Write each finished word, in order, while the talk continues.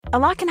A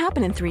lot can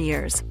happen in 3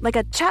 years, like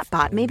a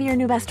chatbot may be your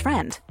new best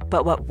friend.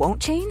 But what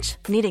won't change?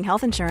 Needing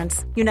health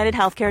insurance. United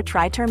Healthcare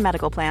Tri-Term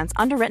Medical Plans,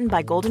 underwritten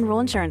by Golden Rule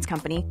Insurance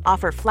Company,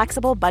 offer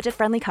flexible,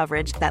 budget-friendly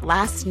coverage that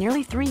lasts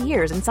nearly 3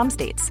 years in some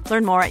states.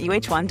 Learn more at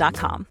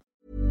uh1.com.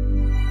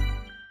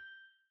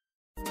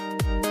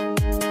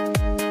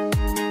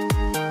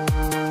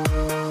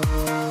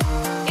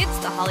 It's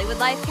the Hollywood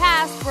Life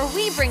Cast, where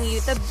we bring you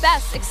the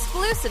best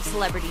exclusive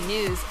celebrity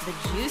news, the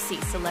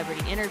juicy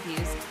celebrity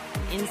interviews,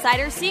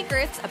 insider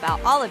secrets about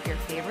all of your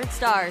favorite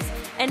stars.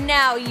 And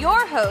now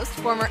your host,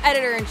 former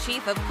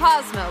editor-in-chief of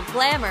Cosmo,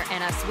 Glamour,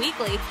 and Us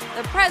Weekly,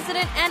 the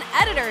president and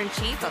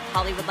editor-in-chief of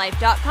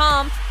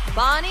HollywoodLife.com,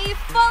 Bonnie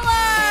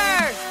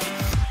Fuller!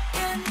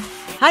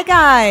 Hi,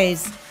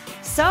 guys.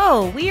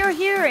 So we are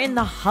here in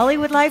the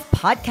Hollywood Life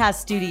podcast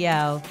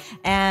studio,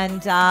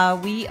 and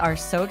we are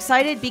so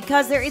excited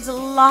because there is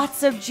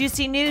lots of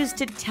juicy news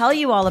to tell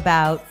you all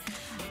about.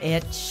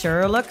 It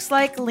sure looks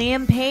like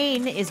Liam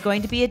Payne is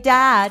going to be a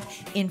dad.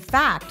 In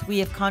fact, we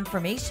have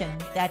confirmation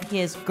that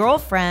his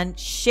girlfriend,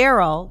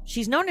 Cheryl,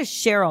 she's known as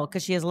Cheryl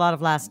because she has a lot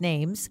of last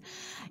names,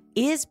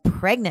 is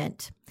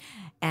pregnant.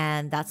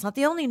 And that's not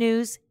the only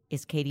news.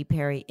 Is Katy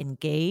Perry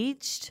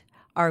engaged?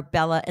 Are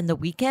Bella and The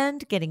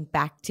Weeknd getting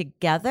back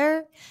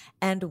together?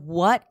 And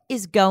what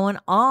is going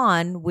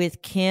on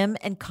with Kim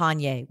and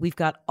Kanye? We've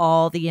got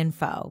all the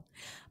info.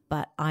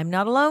 But I'm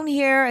not alone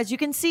here, as you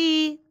can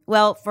see.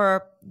 Well,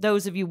 for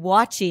those of you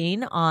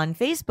watching on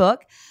Facebook,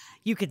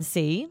 you can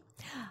see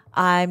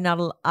I am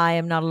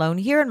not alone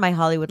here in my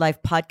Hollywood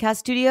Life podcast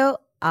studio.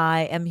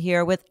 I am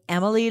here with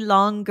Emily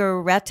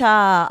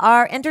Longeretta,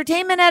 our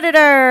entertainment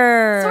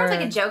editor. Sort of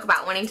like a joke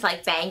about wanting to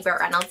like bang Burt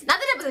Reynolds. Not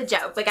that it was a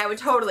joke, like I would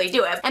totally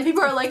do it. And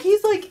people are like,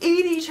 he's like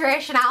 80,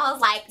 Trish. And I was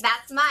like,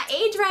 that's my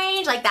age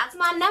range, like that's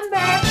my number.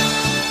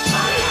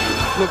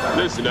 Look,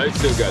 listen, I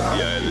still got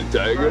the eye of the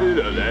tiger, you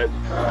know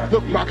that.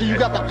 Look, Rocky, you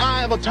got the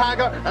eye of a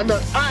tiger and the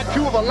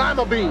IQ of a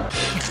lima bean.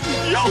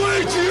 Yo,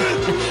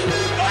 Adrian!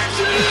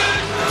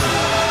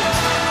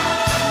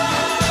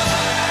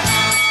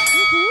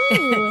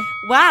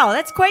 Wow,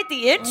 that's quite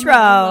the intro.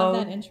 I love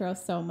that intro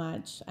so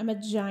much. I'm a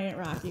giant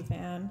Rocky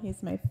fan.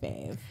 He's my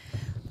fave.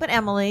 But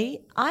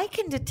Emily, I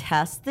can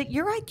attest that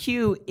your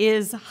IQ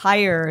is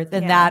higher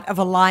than that of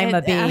a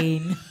lima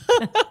bean.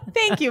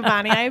 Thank you,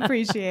 Bonnie. I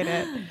appreciate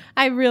it.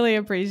 I really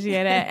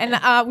appreciate it.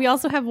 And we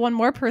also have one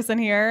more person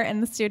here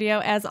in the studio,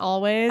 as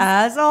always.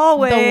 As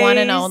always. The one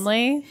and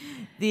only.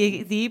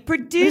 The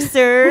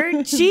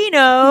producer,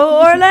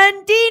 Gino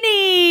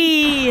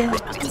Orlandini.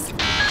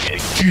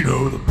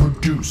 Gino, the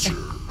producer,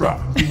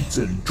 dropping beats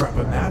and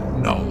dropping that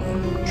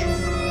knowledge.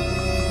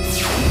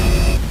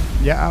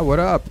 Yeah, what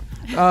up?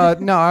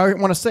 No, I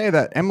want to say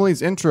that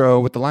Emily's intro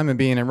with the lima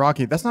bean and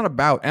Rocky, that's not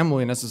about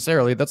Emily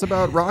necessarily. That's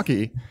about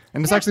Rocky.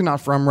 And it's actually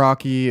not from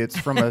Rocky. It's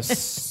from a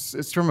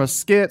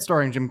skit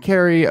starring Jim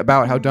Carrey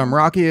about how dumb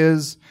Rocky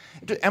is.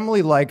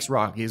 Emily likes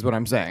Rocky is what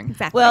I'm saying.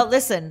 Exactly. Well,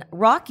 listen,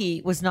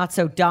 Rocky was not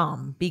so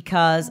dumb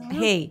because,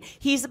 hey,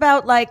 he's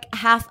about like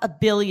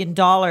 $500 million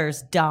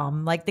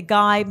dumb. Like the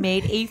guy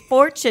made a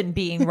fortune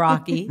being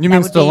Rocky. You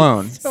mean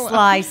Stallone?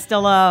 Sly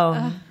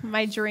Stallone.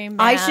 My dream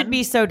man. I should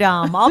be so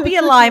dumb. I'll be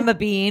a lima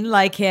bean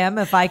like him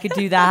if I could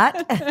do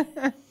that.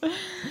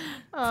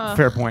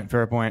 Fair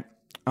point.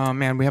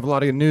 Man, we have a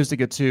lot of news to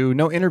get to.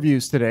 No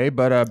interviews today,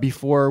 but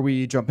before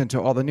we jump into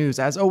all the news,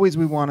 as always,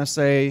 we want to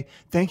say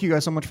thank you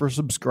guys so much for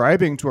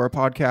subscribing to our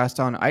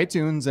podcast on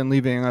iTunes and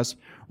leaving us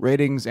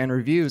ratings and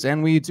reviews.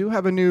 And we do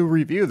have a new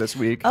review this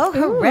week. Oh,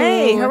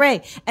 hooray,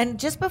 hooray. And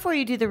just before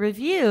you do the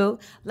review,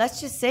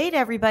 let's just say to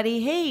everybody,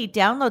 hey,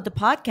 download the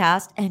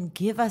podcast and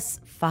give us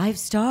 5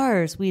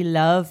 stars. We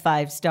love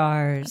 5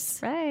 stars.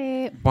 That's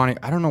right. Bonnie,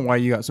 I don't know why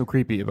you got so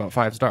creepy about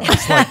 5 stars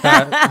like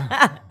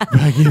that.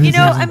 You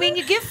know, I mean,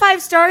 you give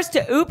 5 stars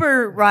to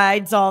Uber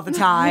rides all the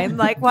time.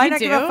 Like, why not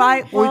give a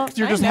 5? Well,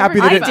 you're just happy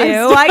that I it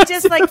do. I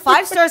just like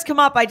 5 stars come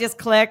up. I just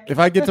click. If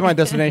I get to my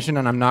destination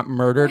and I'm not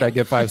murdered, I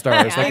give 5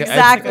 stars. Like,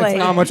 exactly. It's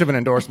not much of an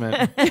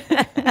endorsement.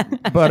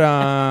 But,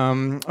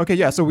 okay,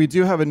 yeah. So we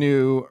do have a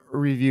new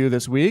review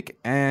this week,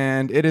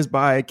 and it is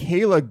by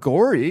Kayla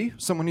Gorey,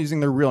 someone using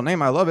their real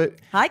name. I love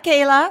it. Hi,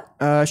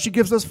 Kayla. She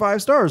gives us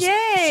 5 stars.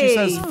 Yay. She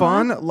says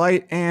fun,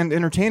 light, and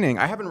entertaining.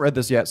 I haven't read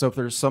this yet, so if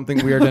there's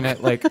something weird in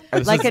it, like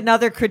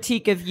another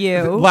critique of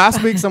you.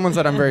 Last week, someone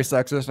said I'm very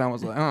sexist, and I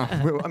was like,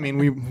 oh, I mean,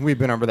 we've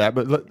been over that.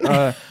 But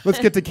let's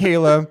get to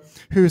Kayla,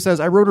 who says,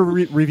 I wrote a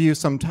review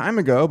some time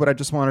ago, but I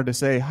just wanted to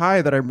say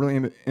hi, that I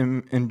really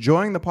am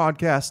enjoying the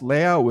podcast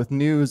layout with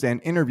news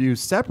and interviews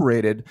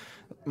separated.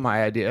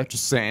 My idea,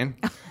 just saying.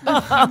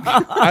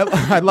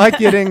 I like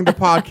getting the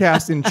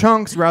podcast in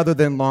chunks rather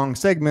than long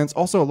segments.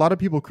 Also, a lot of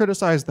people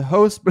criticize the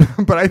host,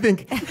 but I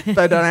think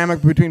the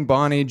dynamic between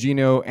Bonnie,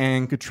 Gino,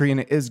 and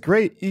Katrina is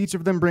great. Each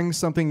of them brings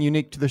something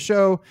unique to the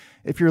show,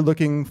 if you're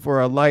looking for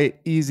a light,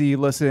 easy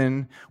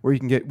listen where you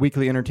can get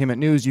weekly entertainment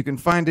news, you can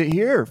find it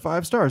here.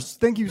 5 stars.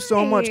 Thank you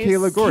so much, Nice.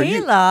 Kayla Gore.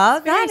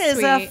 Kayla, that Very is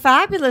a sweet.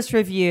 fabulous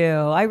review.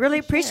 I really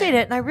appreciate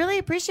it. And I really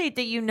appreciate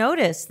that you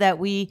noticed that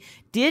we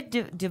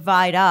did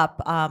divide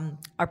up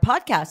our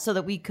podcast so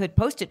that we could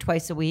post it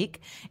twice a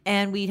week.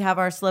 And we'd have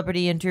our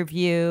celebrity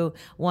interview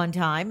one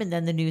time and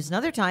then the news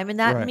another time. And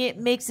that Right.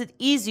 makes it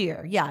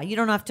easier. Yeah, you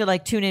don't have to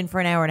like tune in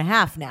for an hour and a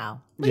half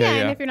now. Well, Yeah, yeah,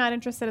 yeah. and if you're not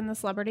interested in the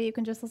celebrity, you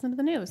can just listen to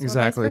the news. or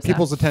Exactly. vice versa.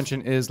 People's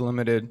attention is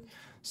limited.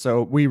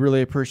 So we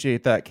really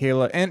appreciate that,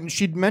 Kayla. And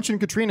she'd mentioned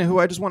Katrina, who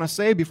I just want to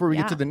say before we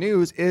get to the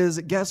news is,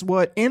 guess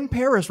what? In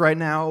Paris right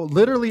now,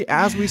 literally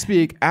as we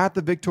speak, at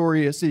the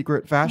Victoria's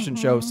Secret fashion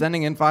show,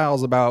 sending in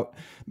files about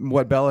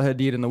what Bella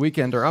Hadid and The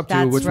Weeknd are up to,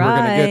 That's which right.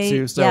 we're going to get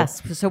to. So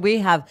yes. So we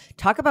have,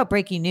 talk about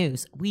breaking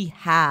news. We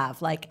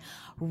have like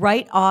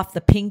right off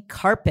the pink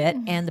carpet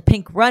and the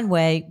pink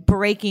runway,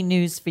 breaking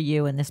news for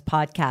you in this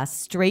podcast,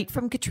 straight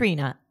from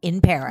Katrina in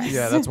Paris.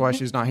 yeah, that's why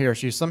she's not here.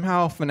 She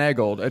somehow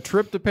finagled a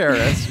trip to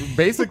Paris,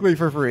 basically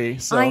for free.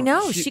 So I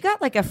know. She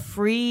got like a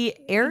free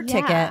air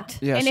ticket.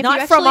 Yeah, And she- if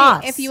Not you from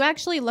actually, us. If you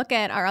actually look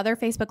at our other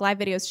Facebook Live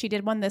videos, she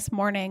did one this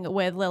morning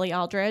with Lily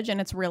Aldridge, and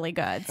it's really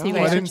good. So you Oh, I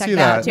guys should didn't check see that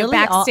that. out too. Lily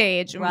Al-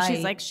 Backstage, when right.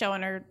 she's like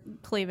showing her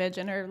cleavage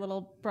and her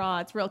little bra.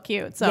 It's real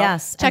cute. So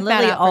Yes. check and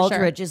that Lily out for sure.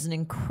 Aldridge is an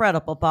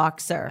incredible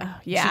boxer.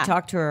 yeah. She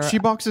talked to her. She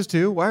boxes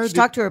too? Why are She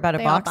talked to her about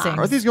They all boxing.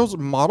 Are these girls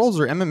models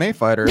or MMA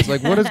fighters?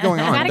 Like, what is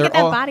going on? Gotta get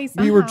that body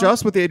we were somehow.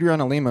 just with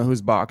Adriana Lima,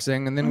 who's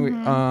boxing, and then we who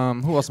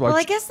else? Well, I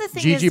boxed? guess the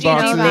thing Gigi is, you know,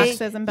 boxes. they,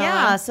 Boxes and Bella.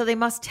 yeah, so they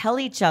must tell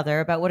each other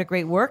about what a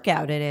great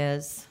workout it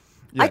is.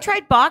 Yeah. I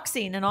tried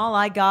boxing, and all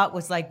I got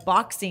was like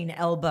boxing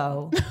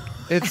elbow.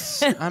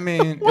 It's, I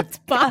mean, What's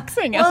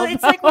boxing? Well, elbow?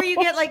 it's like where you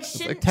get like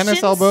like tennis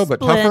shin elbow, but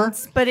tougher?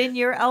 splints, but in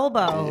your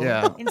elbow,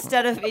 Yeah.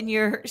 instead of in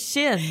your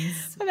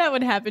shins. that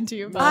would happen to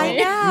you, I Molly.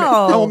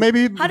 know. Oh,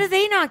 maybe- How do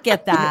they not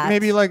get that?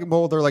 maybe like,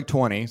 well, they're like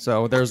 20,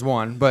 so there's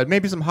one, but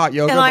maybe some hot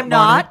yoga. And I'm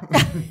Bonnie.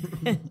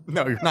 not.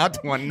 No, you're not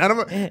 20.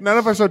 None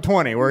of us are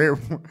 20.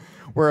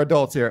 We're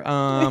adults here.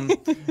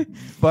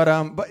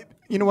 But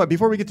you know what?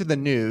 Before we get to the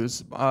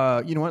news,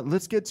 you know what?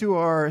 Let's get to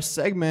our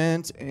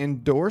segment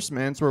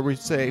endorsements where we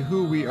say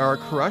who we are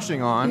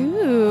crushing on.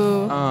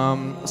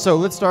 Ooh. So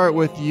let's start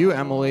with you,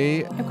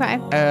 Emily. Okay.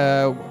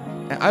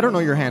 I don't know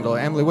your handle.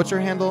 Emily, what's your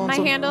handle? My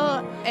handle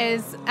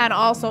is on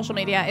all social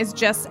media is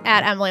just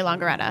at Emily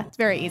Longaretta. It's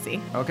very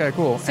easy. Okay,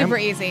 cool. Super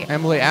easy.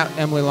 Emily at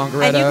Emily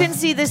Longaretta. And you can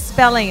see the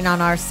spelling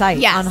on our site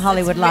Yes, on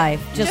Hollywood it's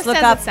Live. just look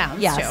as up. it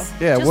sounds, yes.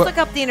 too. Yeah, Just what- look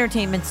up the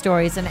entertainment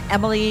stories, and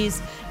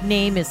Emily's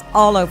name is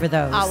all over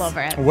those. All over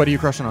it. What are you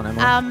crushing on,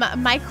 Emily?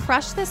 My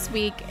crush this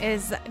week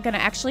is going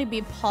to actually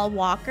be Paul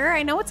Walker.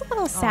 I know it's a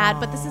little sad,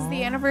 but this is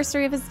the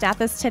anniversary of his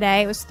death is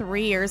today. It was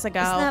 3 years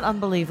ago. Isn't that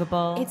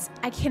unbelievable?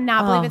 I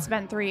cannot believe Oh. it's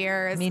been 3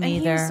 years. Me And he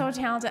neither. was so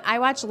talented. I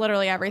watch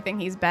literally everything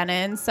he's been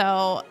in,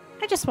 so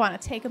I just want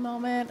to take a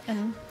moment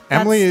and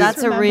Emily is- that's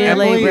a remember.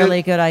 really, Emily-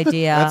 really good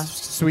idea. That's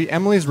sweet.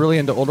 Emily's really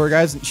into older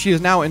guys. She is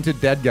now into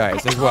dead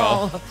guys as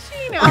well.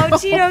 Oh,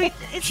 Gino,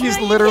 it's She's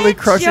not, you literally can't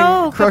crushing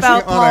joke on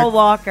about Paul a,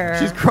 Walker.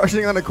 She's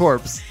crushing on a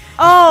corpse.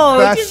 Oh,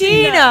 That's-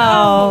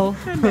 Gino.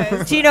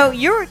 Gino,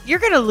 you're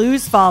gonna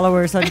lose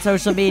followers on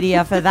social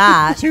media for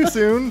that. Too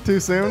soon? Too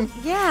soon?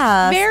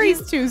 Yeah.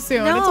 Mary's too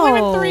soon. It's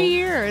only been 3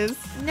 years.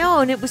 No,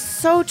 and it was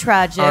so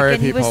tragic. R.I.P.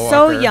 And he was Paul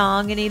so Walker.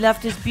 young, and he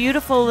left his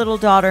beautiful little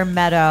daughter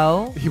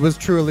Meadow. He was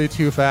truly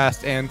too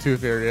fast and too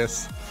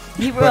furious.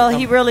 He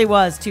really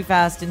was too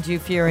fast and too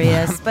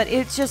furious. But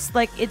it's just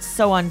like it's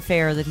so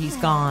unfair that he's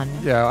gone.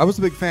 Yeah, I was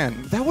a big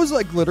fan. That was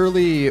like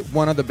literally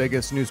one of the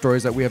biggest news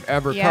stories that we have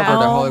ever Yeah. covered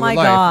at Oh Hollywood my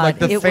Life. God. Like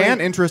the It fan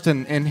was- interest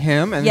in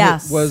him and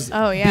Yes. it was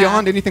Oh, yeah.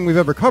 beyond anything we've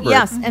ever covered.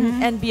 Yes,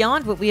 and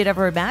beyond what we had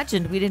ever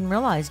imagined, we didn't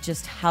realize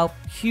just how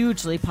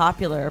hugely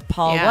popular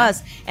Paul Yeah.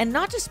 was, and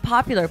not just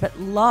popular, but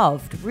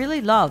loved,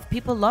 really loved.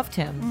 People loved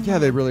him. Yeah,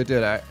 they really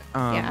did.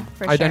 Yeah,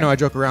 for I sure. know I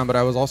joke around, but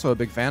I was also a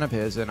big fan of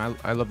his, and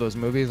I love those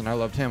movies, and I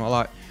loved him a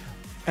lot.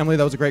 Emily,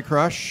 that was a great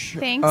crush.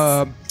 Thanks.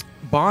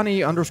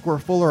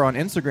 Bonnie_Fuller on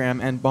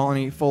Instagram and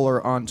Bonnie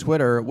Fuller on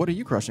Twitter. What are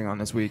you crushing on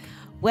this week?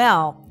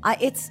 Well,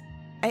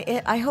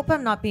 I hope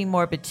I'm not being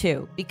morbid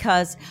too,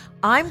 because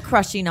I'm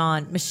crushing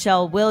on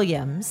Michelle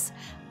Williams,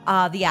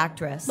 the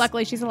actress.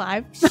 Luckily, she's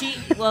alive.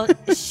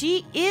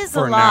 She is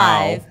For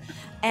alive. now.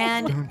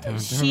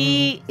 And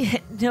she,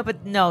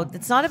 no,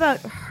 it's not about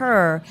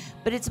her,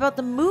 but it's about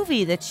the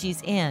movie that she's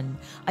in.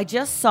 I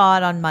just saw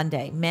it on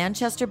Monday,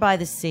 Manchester by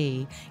the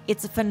Sea.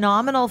 It's a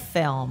phenomenal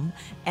film,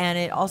 and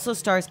it also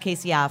stars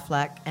Casey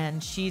Affleck,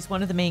 and she's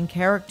one of the main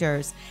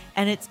characters.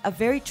 And it's a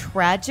very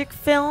tragic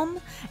film,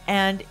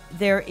 and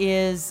there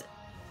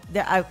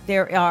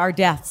are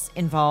deaths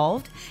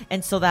involved,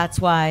 and so that's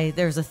why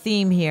there's a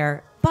theme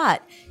here.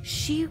 But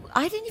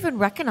I didn't even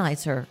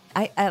recognize her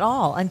at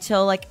all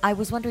until I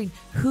was wondering,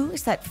 who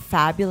is that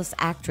fabulous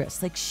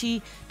actress?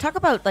 Talk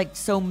about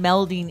so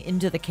melding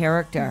into the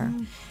character.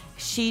 Mm-hmm.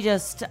 She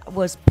just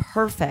was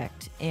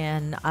perfect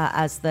in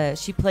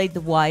she played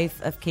the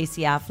wife of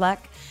Casey Affleck.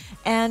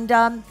 And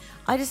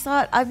I just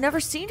thought I've never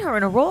seen her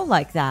in a role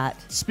like that.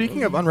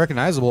 Speaking of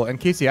unrecognizable, and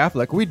Casey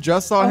Affleck, we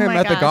just saw Oh him my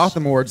at the gosh.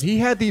 Gotham Awards. He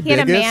had the He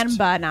had biggest a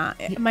man bun on.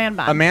 Man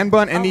bun. a man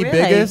bun and Oh, the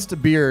really?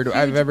 biggest beard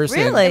I've ever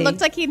seen. Really? It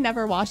looked like he'd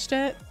never washed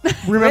it.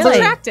 Remember- It's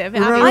attractive.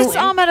 remember- I obviously,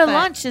 saw him at a but-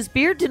 lunch. His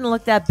beard didn't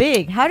look that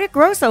big. How did it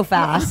grow so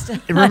fast?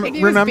 think he was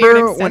beard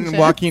Remember when extensions.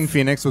 Joaquin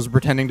Phoenix was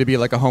pretending to be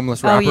like a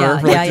homeless Oh, rapper? yeah,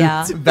 for, like,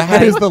 yeah.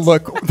 That is the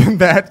look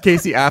that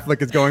Casey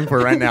Affleck is going for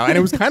right now, and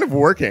it was kind of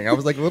working. I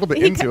was like a little bit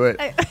into it.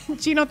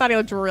 Gino thought he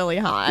looked really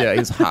hot. Yeah,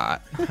 he's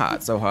hot,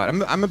 so hot.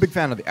 I'm a big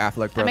fan of the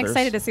Affleck brothers. I'm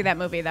excited to see that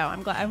movie, though.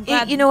 I'm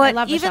glad. You know I what?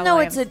 love Even Michelle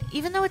though Williams.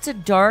 even though it's a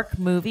dark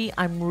movie,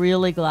 I'm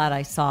really glad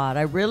I saw it.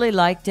 I really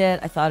liked it.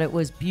 I thought it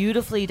was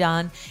beautifully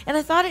done, and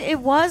I thought it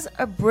was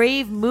a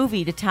brave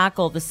movie to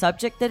tackle the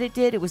subject that it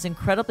did. It was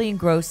incredibly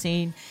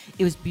engrossing.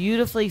 It was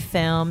beautifully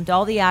filmed.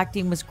 All the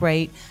acting was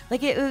great.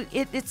 Like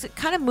it's a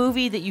kind of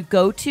movie that you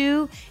go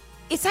to.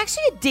 It's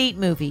actually a date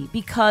movie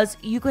because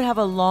you could have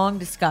a long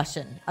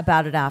discussion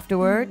about it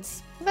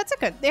afterwards. That's a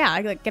good. Yeah,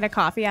 like get a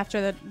coffee after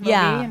the movie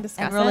and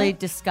discuss really it.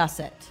 discuss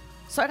it.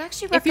 So I'd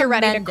actually If you're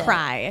ready to recommend it.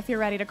 cry, if you're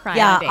ready to cry.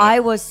 Yeah, on a date. I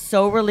was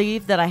so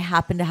relieved that I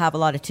happened to have a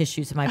lot of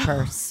tissues in my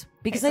purse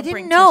because Okay, I so didn't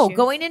bring know tissues.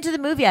 going into the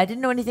movie. I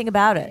didn't know anything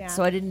about it, Yeah.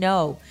 so I didn't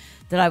know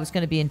that I was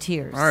going to be in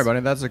tears. All right,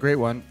 buddy, that's a great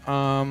one.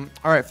 All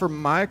right, for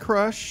my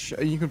crush,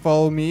 you can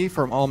follow me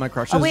from all my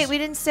crushes. Oh wait, we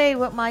didn't say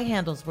what my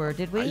handles were,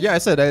 did we? Yeah, I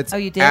said it's Oh,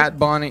 you did? at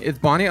Bonnie. It's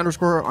Bonnie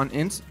underscore on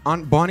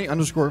Bonnie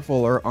underscore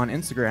Fuller on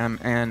Instagram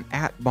and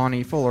at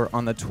Bonnie Fuller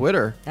on the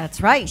Twitter.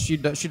 That's right. She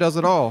does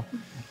it all.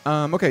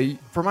 Okay,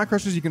 for my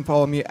crushes, you can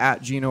follow me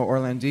at Gino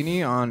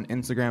Orlandini on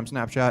Instagram,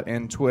 Snapchat,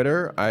 and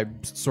Twitter. I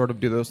sort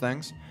of do those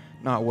things.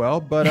 Not well,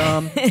 but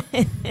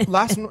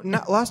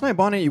last night,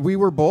 Bonnie, we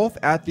were both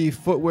at the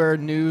Footwear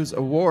News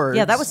Awards.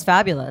 Yeah, that was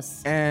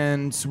fabulous.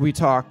 And we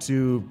talked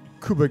to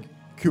Cuba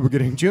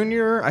Gooding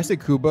Jr. I say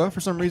Cuba for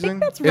some reason.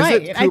 that's Is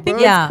right. it I think Cuba?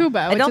 it's Yeah, Cuba,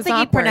 I which don't is think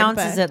he awkward,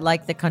 pronounces but- it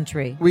like the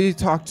country. We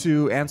talked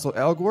to Ansel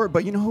Elgort,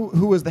 but you know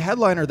who was the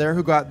headliner there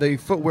who got the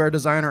Footwear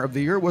Designer of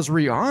the Year was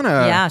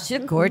Rihanna. Yeah, she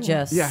looked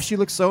gorgeous. Yeah, she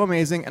looks so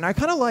amazing, and I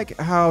kind of like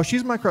how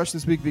she's my crush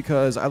this week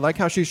because I like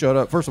how she showed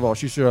up. First of all,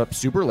 she showed up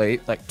super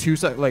late, like 2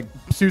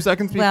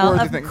 seconds before. Well,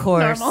 the of thing.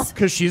 course.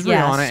 Because she's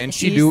Yes, Rihanna and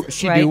she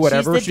she's- right, do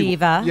whatever she's the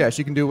diva. Yeah,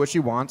 she can do what she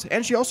wants,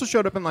 and she also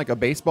showed up in like a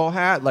baseball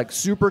hat, like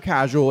super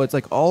casual. It's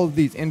like all of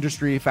these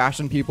industry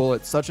fashion people.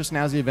 It's such a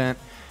snazzy event.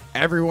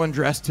 Everyone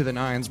dressed to the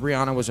nines.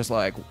 Rihanna was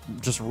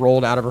just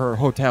rolled out of her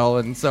hotel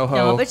in Soho.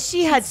 No, but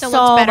she had Still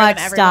so looks better much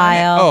than everyone.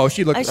 style. Oh,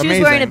 she looked She was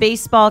wearing a amazing.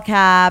 baseball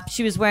cap.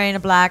 She was wearing a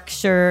black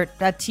shirt,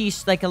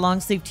 like a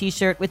long sleeve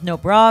T-shirt with no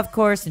bra, of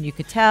course, and you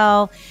could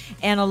tell,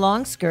 and a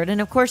long skirt.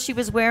 And of course, she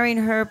was wearing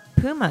her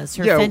Pumas,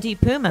 her Fenty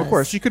Pumas. Of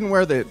course, she couldn't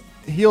wear the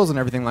heels and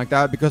everything like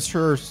that because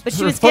But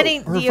she was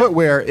getting her the-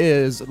 footwear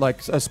is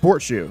like a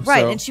sports shoe.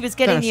 Right, so and she was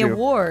getting tennis the shoe.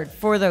 award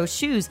for those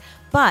shoes.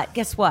 But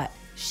guess what?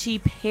 She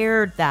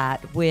paired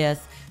that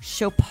with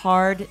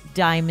Chopard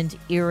diamond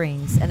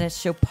earrings and a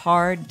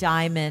Chopard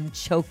diamond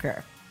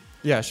choker.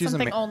 Yeah, she's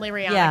Something amazing. only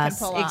Rihanna Yes,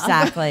 can pull off.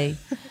 exactly.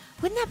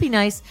 Wouldn't that be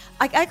nice?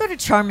 I go to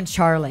Charmin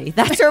Charlie.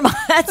 That's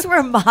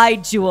where my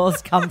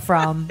jewels come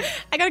from.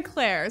 I go to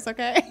Claire's,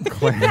 okay?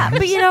 Yeah,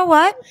 but you know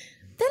what?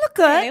 They look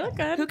good. Yeah, they look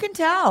good. Who can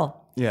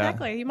tell? Yeah.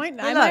 Exactly. You might.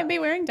 I Look, might be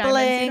wearing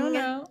diamonds. You don't bling.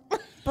 know.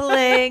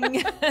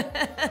 Bling.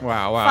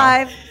 Wow.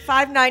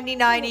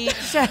 $5.99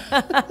 each.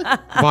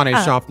 Bonnie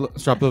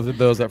shoplifted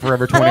those at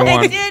Forever I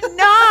 21. did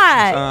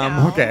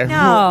not. Okay.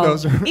 No.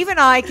 Those are, Even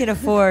I can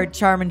afford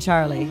Charmin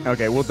Charlie.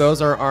 okay. Well,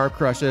 those are our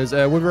crushes.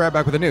 We'll be right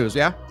back with the news.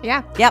 Yeah.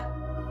 Yeah. Yep.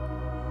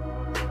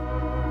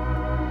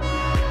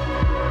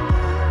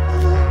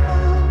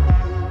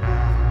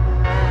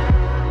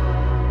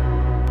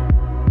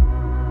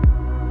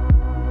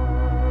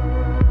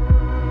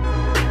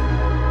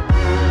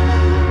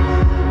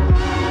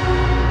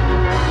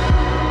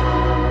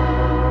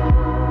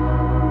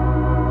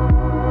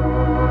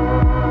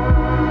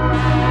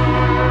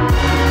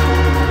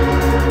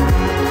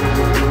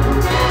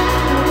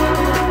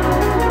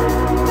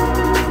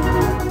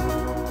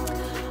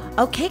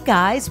 Okay,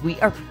 guys, we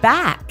are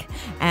back.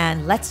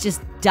 And let's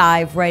just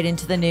dive right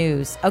into the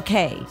news.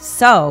 Okay,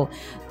 so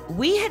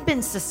we had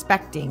been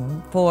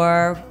suspecting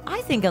for,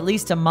 I think, at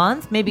least a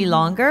month, maybe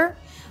longer,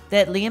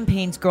 that Liam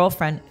Payne's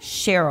girlfriend,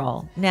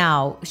 Cheryl.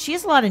 Now, she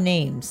has a lot of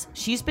names.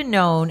 She's been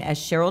known as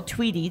Cheryl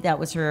Tweedy, that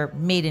was her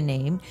maiden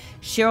name.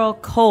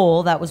 Cheryl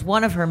Cole, that was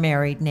one of her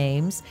married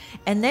names.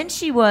 And then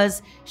she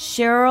was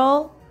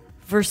Cheryl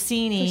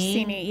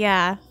Versini.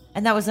 Yeah.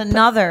 And that was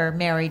another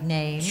married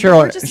name.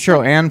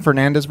 Cheryl Ann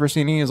Fernandez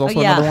Versini is also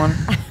another one.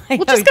 I We're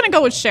know. just gonna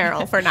go with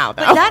Cheryl for now,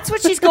 though. But that's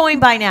what she's going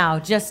by now,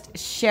 just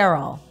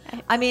Cheryl.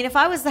 I mean, if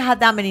I was to have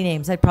that many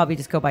names, I'd probably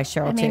just go by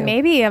Cheryl I mean, too.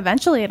 maybe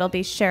eventually it'll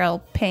be Cheryl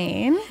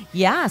Payne.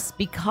 Yes,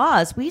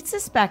 because we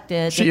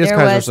suspected She that is there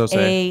Kaiser was Soze.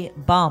 a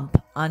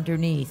bump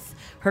underneath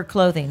her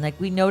clothing. Like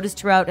we noticed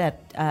throughout at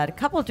a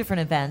couple of different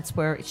events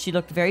where she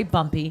looked very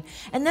bumpy.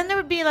 And then there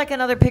would be like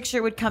another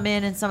picture would come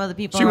in and some of the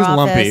people She in was her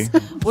lumpy.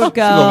 office would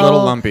go. She was a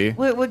little lumpy.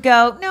 Would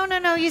go, no,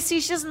 you see,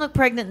 she doesn't look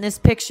pregnant in this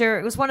picture.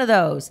 It was one of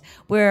those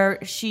where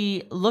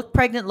she looked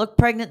pregnant,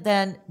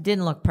 then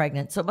didn't look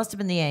pregnant. So it must have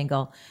been the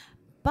angle.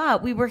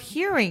 But we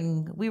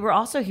were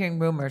also hearing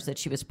rumors that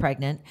she was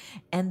pregnant.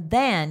 And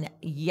then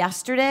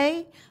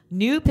yesterday,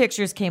 new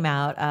pictures came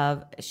out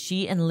of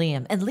she and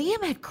Liam. And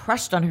Liam had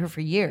crushed on her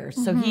for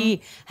years. So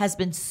he has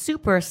been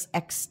super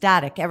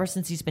ecstatic ever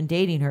since he's been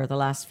dating her the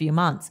last few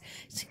months.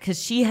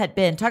 Because she had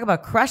been, talk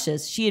about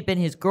crushes, she had been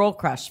his girl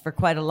crush for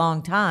quite a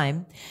long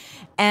time.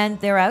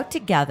 And they're out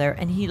together,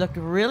 and he looked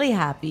really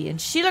happy,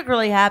 and she looked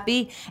really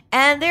happy.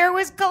 And there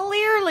was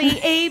clearly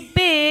a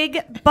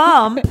big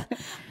bump.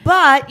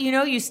 But,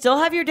 you still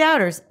have your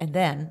doubters. And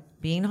then,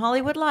 being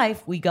Hollywood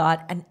Life, we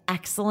got an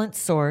excellent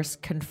source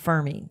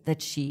confirming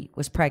that she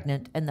was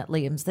pregnant and that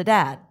Liam's the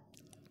dad.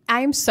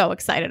 I'm so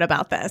excited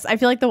about this. I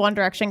feel like the One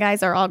Direction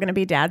guys are all going to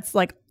be dads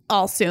like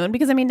all soon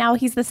because, now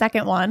he's the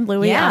second one.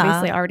 Louis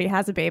obviously already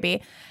has a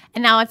baby.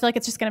 And now I feel like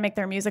it's just going to make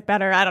their music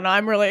better. I don't know.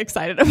 I'm really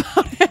excited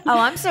about it. Oh,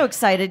 I'm so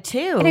excited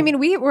too. And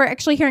we were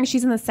actually hearing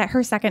she's in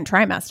her second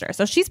trimester.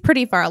 So she's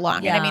pretty far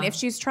along. Yeah. And if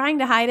she's trying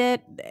to hide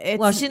it,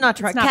 she's not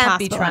can't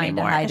be trying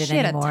to hide it she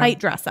anymore. She had a tight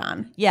dress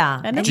on. Yeah.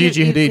 And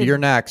Gigi Hadid, you're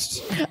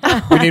next.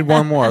 We need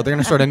one more. They're going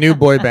to start a new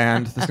boy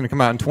band that's going to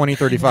come out in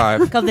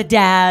 2035. Called the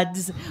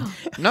Dads.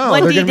 No,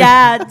 Wendy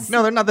Dads.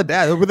 No, they're not the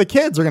dads. The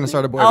kids are going to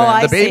start a boy Oh, band.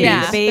 I The babies. see.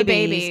 Yeah, The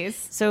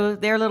babies. So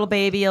their little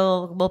baby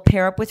will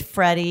pair up with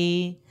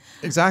Freddie.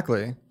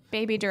 Exactly.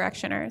 Baby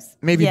Directioners.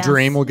 Maybe Yes.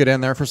 Dream will get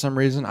in there for some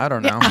reason. I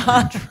don't know.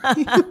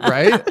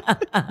 Right?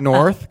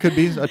 North could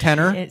be a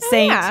tenor. Saint.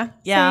 Saint,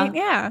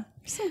 yeah.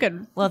 Some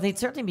good. Well, they'd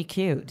certainly be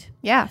cute.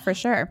 Yeah, for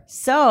sure.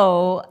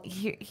 So,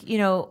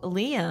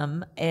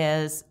 Liam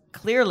is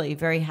clearly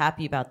very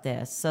happy about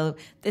this. So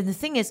the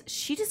thing is,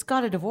 she just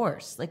got a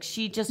divorce. Like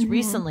she just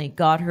recently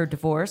got her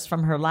divorce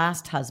from her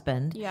last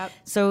husband. Yep.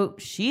 So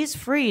she's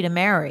free to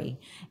marry.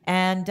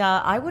 And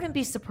I wouldn't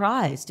be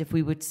surprised if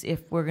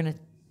we're going to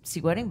see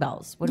wedding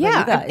bells. What about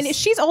you guys? And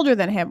she's older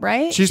than him,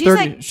 right? She's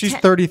 30. like She's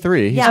 10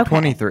 33. He's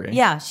 23.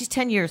 Yeah, she's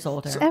 10 years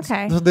older.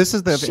 Okay. So this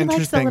is the She likes the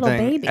interesting little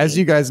thing. baby. As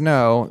you guys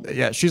know,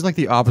 she's like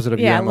the opposite of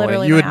you, Emily.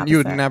 literally You my would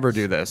opposite. never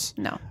do this.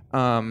 No.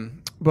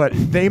 But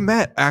they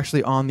met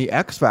actually on the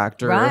X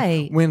Factor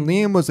Right. when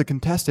Liam was a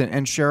contestant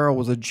and Cheryl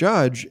was a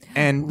judge,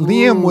 and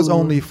Liam was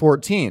only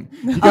 14.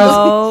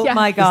 Oh Yeah.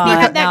 my God.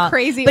 He had that No.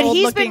 crazy But old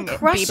he's been looking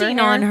crushing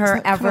Bieber on hair.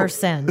 her ever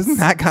since. Isn't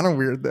that kind of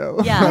weird though?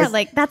 Yeah.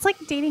 Yeah, that's like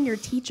dating your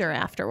teacher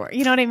afterward.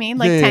 You know what I mean?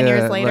 Like Yeah, 10 yeah,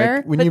 years later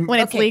like when when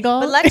it's legal.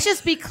 But let's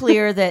just be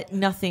clear that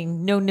no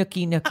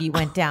nookie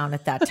went down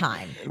at that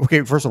time.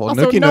 Okay, first of all,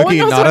 Also, nookie no one nookie,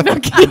 knows not a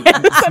what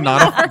nookie is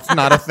it's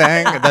not a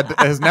thing. That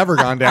has never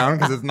gone down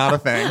because it's not a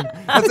thing.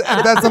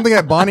 That's something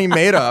that Bonnie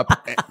made up.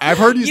 I've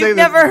heard you say You've this.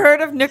 never heard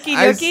of nookie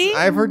nookie?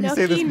 I've heard you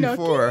say this Nookie nookie?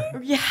 before.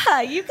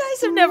 Yeah, you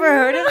guys have never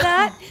heard of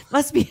that?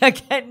 Must be a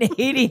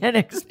Canadian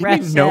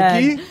expression.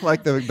 Gnocchi,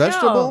 like the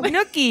vegetable. No,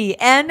 nookie,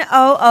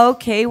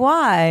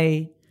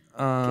 Nooky.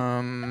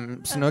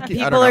 Snooki. I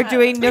People don't know. are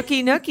doing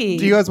nookie.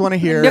 Do you guys want to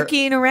hear?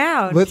 Nookieing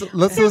around? Let's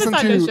listen to.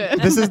 audition.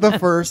 This is the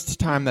first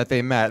time that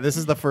they met. This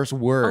is the first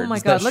words. Oh my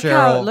that God!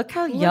 Cheryl, Look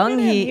how Look young at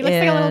him. he He looks is.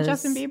 like a little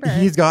Justin Bieber.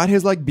 He's got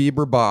his like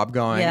Bieber bob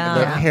going. Yeah.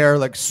 The Yeah. hair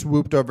like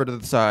swooped over to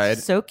the side.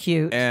 So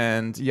cute.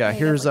 And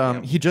here's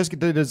he just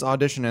did his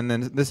audition, and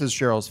then this is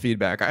Cheryl's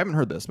feedback. I haven't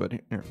heard this, but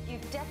here.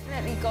 You've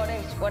definitely got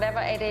it, whatever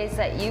it is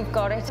that you've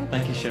got it.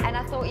 Thank you, Cheryl. And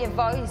I thought your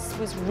voice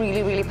was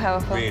really, really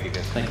powerful. Really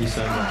good. Thank you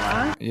so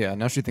much. Yeah,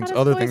 now she thinks His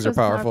other voice things are was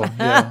powerful.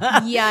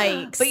 powerful.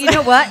 Yeah. Yikes. But you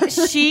know what?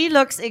 She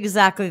looks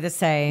exactly the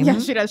same. yeah,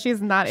 she does.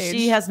 She's not aged.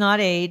 She has not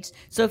aged.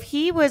 So if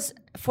he was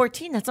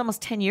 14, that's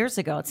almost 10 years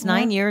ago. It's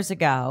 9 years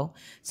ago.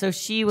 So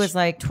she was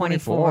like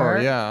 24.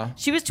 yeah.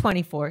 She was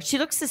 24. She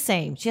looks the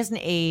same. She hasn't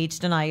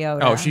aged an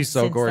iota. Oh, she's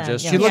so since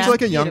gorgeous. then. She Yeah. looks Yeah.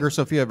 like a younger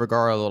Sofia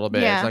Vergara a little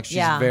bit. Yeah. It's like she's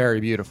Yeah. very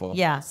beautiful.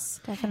 Yes.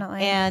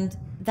 Definitely. And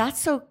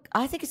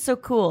I think it's so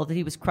cool that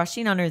he was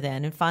crushing on her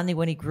then. And finally,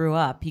 when he grew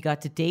up, he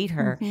got to date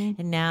her.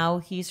 And now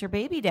he's her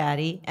baby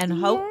daddy. And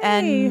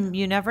and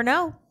you never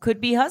know, could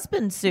be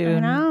husband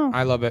soon. I know.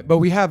 I love it. But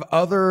we have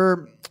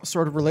other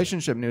sort of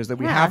relationship news that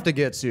we have to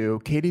get to.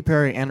 Katy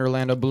Perry and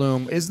Orlando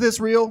Bloom. Is this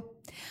real?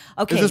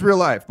 Okay. Is this real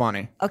life,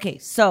 Bonnie? Okay,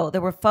 so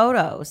there were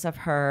photos of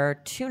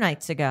her 2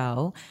 nights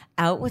ago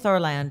out with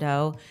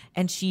Orlando,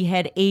 and she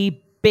had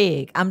a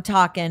I'm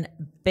talking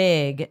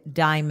big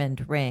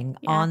diamond ring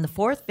on the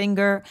fourth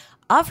finger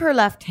of her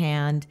left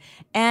hand,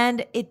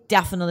 and it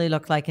definitely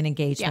looked like an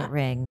engagement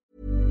ring.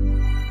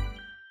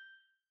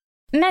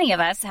 Many of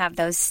us have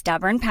those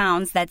stubborn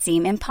pounds that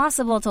seem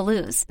impossible to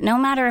lose, no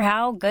matter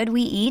how good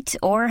we eat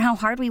or how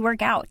hard we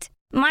work out.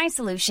 My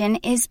solution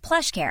is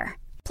PlushCare.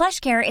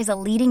 PlushCare is a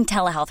leading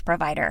telehealth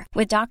provider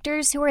with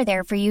doctors who are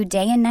there for you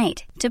day and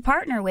night to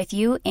partner with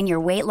you in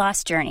your weight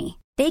loss journey.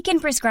 They can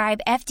prescribe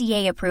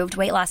FDA-approved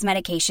weight loss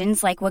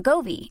medications like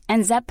Wegovy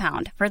and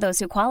Zepbound for those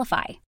who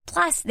qualify.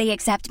 Plus, they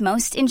accept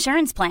most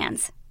insurance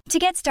plans. To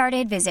get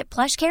started, visit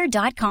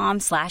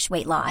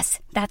plushcare.com/weightloss.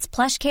 That's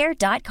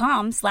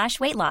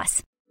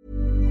plushcare.com/weightloss.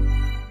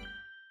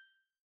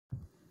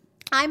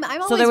 I'm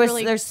always so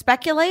really... there's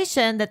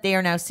speculation that they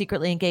are now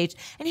secretly engaged.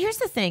 And here's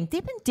the thing.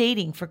 They've been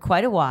dating for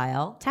quite a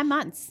while. 10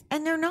 months.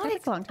 And they're not...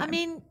 That's a long time. I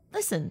mean,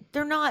 listen,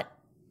 they're not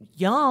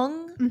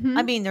young. Mm-hmm.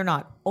 I mean, they're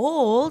not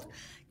old.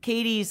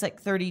 Katie's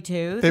like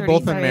 32. They've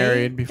both been 33.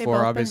 married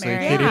before, obviously.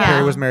 Katy Yeah.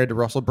 Perry was married to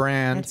Russell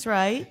Brand. That's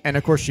right. And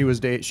of course,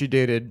 she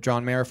dated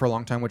John Mayer for a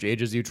long time, which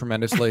ages you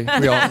tremendously.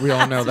 We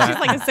all know that.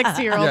 She's like a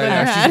 60-year-old in her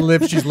yeah.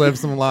 head. She's lived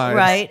some lives.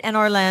 Right. And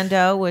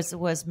Orlando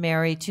was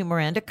married to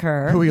Miranda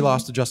Kerr. Who he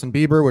lost to Justin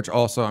Bieber, which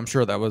also, I'm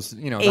sure that was,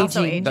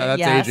 Aging. that's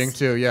Yes. aging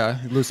too. Yeah.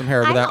 Lose some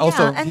hair over that. Yeah,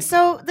 Also, and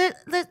so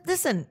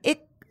listen,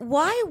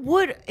 why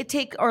would it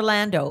take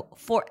Orlando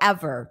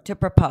forever to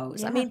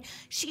propose? Yeah. I mean,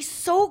 she's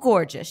so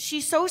gorgeous.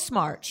 She's so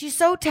smart. She's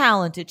so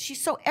talented.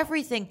 She's so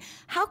everything.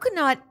 How could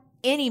not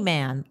any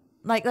man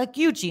like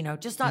you, Gino,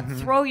 just not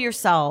throw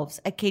yourselves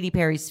at Katy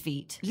Perry's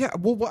feet? yeah.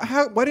 Well,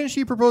 why didn't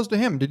she propose to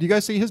him? Did you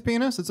guys see his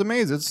penis? It's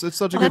amazing. It's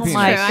such a good Oh penis.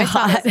 my I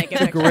saw this naked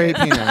It's a picture. great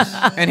penis.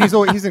 And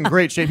he's in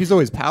great shape. He's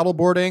always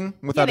paddleboarding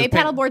without They his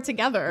pants. paddleboard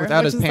together.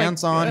 Without which his is,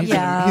 pants like, on,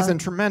 good. he's in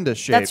tremendous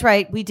shape. That's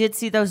right. We did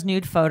see those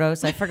nude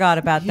photos. I forgot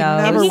about those.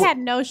 never- And he had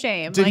no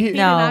shame. Did Like, he- he did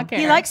no, not care.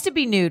 he likes to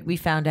be nude. We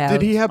found out.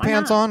 Did he have Why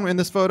pants not? on in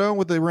this photo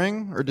with the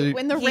ring, or did he?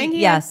 In the He- ring,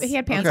 yes. he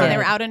had pants Okay. on. They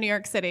were out in New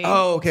York City.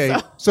 Oh, okay.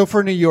 So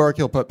for New York,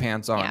 he'll put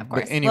pants on. Yeah, of course.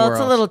 But anywhere Well, it's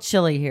a else. little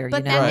chilly here, But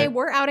you know. then they Right.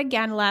 were out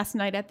again last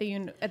night at the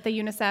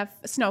UNICEF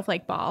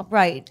Snowflake Ball.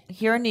 Right,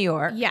 here in New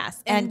York.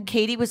 Yes, And and-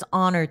 Katy was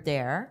honored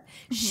there.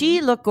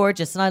 She looked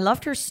gorgeous, and I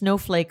loved her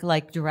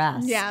snowflake-like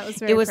dress. Yeah, it was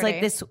very It was pretty.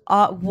 like this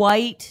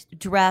white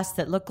dress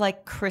that looked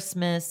like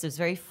Christmas. It was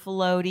very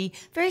floaty,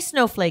 very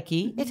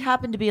snowflakey. It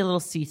happened to be a little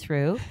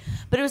see-through,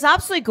 but it was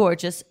absolutely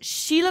gorgeous.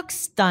 She looked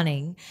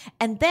stunning.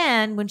 And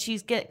then when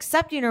she's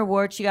accepting her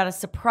award, she got a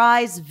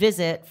surprise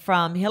visit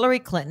from Hillary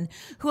Clinton,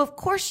 who, of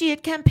course, she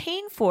had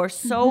campaigned for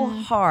so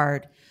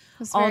hard.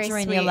 was all very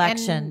during sweet. the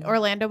election. And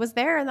Orlando was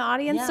there in the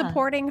audience Yeah.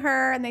 supporting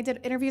her, and they did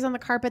interviews on the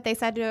carpet. They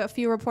said to a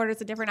few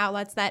reporters at different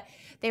outlets that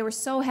they were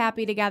so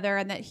happy together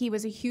and that he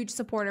was a huge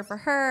supporter for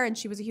her and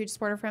she was a huge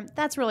supporter for him.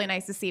 That's really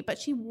nice to see. But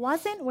she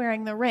wasn't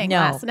wearing the ring No.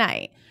 last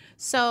night.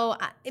 So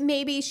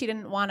maybe she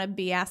didn't want to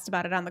be asked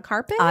about it on the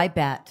carpet. I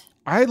bet.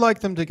 I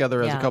like them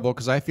together as Yeah. a couple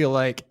because I feel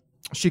like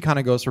she kind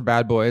of goes for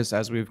bad boys,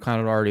 as we've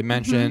kind of already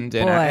mentioned,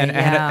 and, Boy, and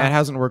yeah. it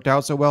hasn't worked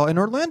out so well. And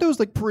Orlando's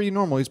like pretty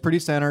normal. He's pretty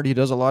centered. He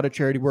does a lot of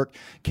charity work.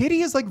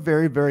 Katy is like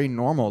very, very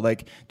normal.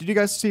 Like, did you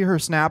guys see her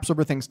snaps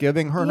over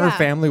Thanksgiving? Her and her Yeah.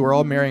 family were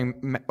all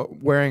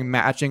wearing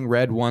matching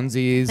red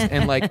onesies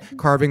and like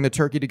carving the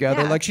turkey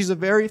together. Yeah. Like, she's a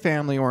very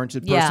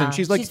family-oriented person. Yeah.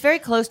 She's like, very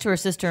close to her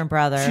sister and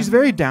brother. she's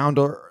very down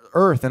to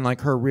earth in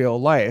like her real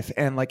life,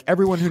 and like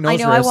everyone who knows I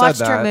know. her I has watched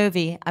said that. her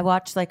movie. I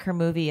watched like her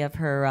movie of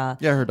her.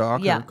 Her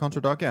doc, Yeah. her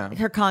concert doc, yeah.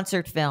 Her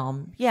concert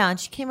film. Yeah, and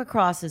she came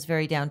across as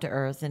very down to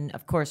earth, and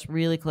of course,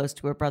 really close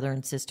to her brother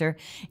and sister.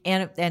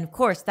 And of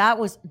course, that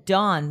was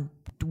done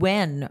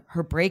when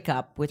her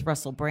breakup with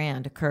Russell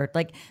Brand occurred.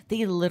 Like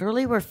they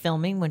literally were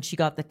filming when she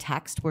got the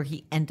text where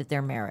he ended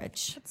their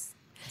marriage.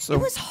 So-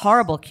 it was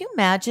horrible. Can you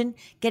imagine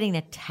getting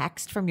a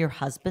text from your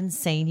husband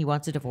saying he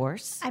wants a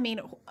divorce? I mean,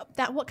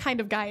 what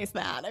kind of guy is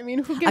that? I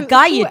mean, who A gives,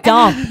 guy you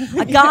dump.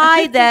 A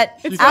guy that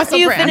It's after Russell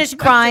you Brand. finish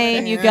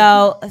crying, you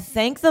go,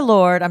 thank the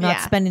Lord, I'm not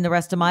Yeah. spending the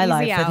rest of my Easy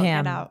life out, with get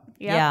him. out.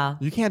 Yep. Yeah.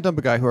 You can't dump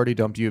a guy who already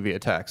dumped you via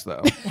text,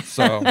 though.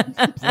 So,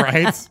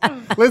 right?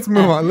 Let's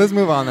move on. Let's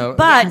move on, though.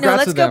 But no, Congrats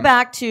let's to go them.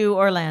 back to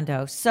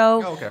Orlando.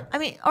 So, Oh, okay. I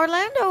mean,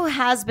 Orlando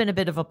has been a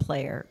bit of a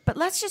player, but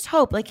let's just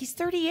hope, like he's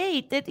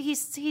 38, that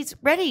he's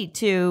ready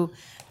to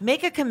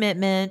make a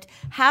commitment,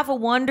 have a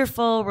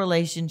wonderful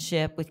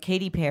relationship with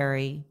Katy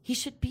Perry. He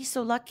should be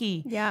so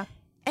lucky. Yeah.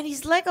 And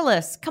he's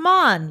Legolas. Come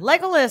on.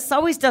 Legolas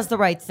always does the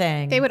right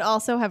thing. They would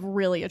also have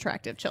really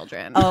attractive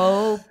children.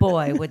 Oh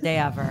boy, would they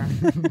ever.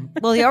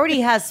 Well, he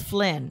already has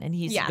Flynn, and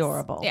he's Yes.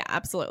 adorable. Yeah,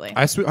 absolutely.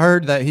 I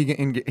heard that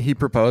he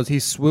proposed. He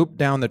swooped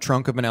down the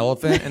trunk of an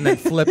elephant and then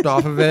flipped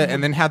off of it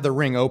and then had the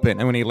ring open.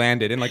 And when he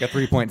landed in like a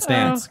 3-point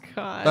stance. Oh,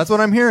 gosh. That's what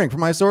I'm hearing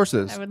from my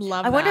sources. I would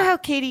love I wonder that. how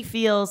Katie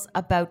feels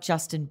about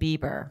Justin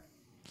Bieber.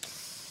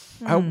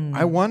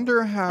 I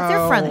wonder how.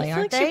 They're friendly, I feel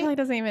aren't like she they? probably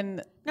doesn't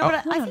even... No, but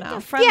I don't think know.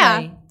 they're friendly.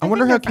 Yeah. I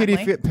wonder think how they're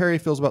Katy friendly. Perry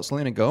feels about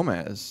Selena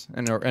Gomez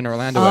in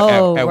Orlando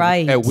Oh, at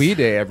right. We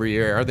Day every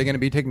year. Are they going to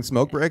be taking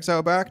smoke breaks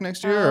out back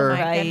next year? Oh or?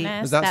 my Right.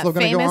 goodness. Is that still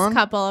gonna go famous on?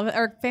 couple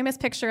or famous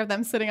picture of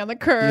them sitting on the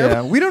curb.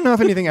 Yeah, we don't know if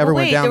anything ever Well,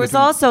 went wait, down. there was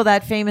between- also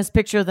that famous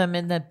picture of them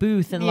in the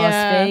booth in Las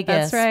Yeah, Vegas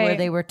that's right. where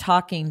they were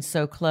talking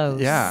so close.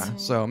 Yeah,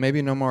 so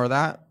maybe no more of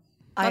that.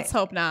 Let's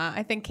hope not.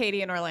 I think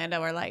Katie and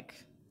Orlando are like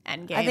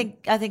endgame.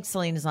 I think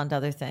Selena's on to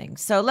other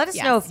things. So let us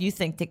Yes. know if you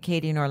think that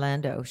Katie and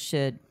Orlando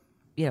should,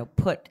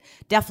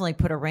 definitely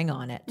put a ring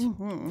on it.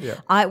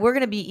 Yeah. We're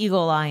going to be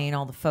eagle-eyeing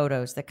all the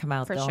photos that come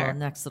out For though sure. in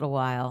the next little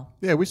while.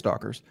 Yeah, we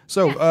stalkers.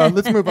 So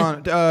let's move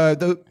on.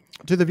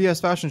 to the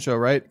VS Fashion Show,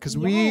 right? Because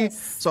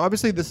so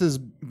obviously this is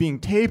being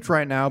taped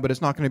right now, but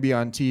it's not going to be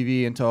on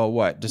TV until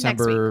what?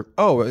 December?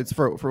 Oh, it's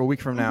for a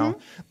week from now.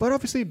 But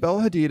obviously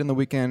Bella Hadid and The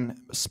Weeknd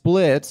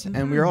split,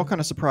 and we were all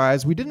kind of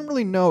surprised. We didn't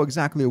really know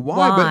exactly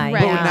why.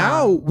 But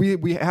now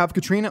we have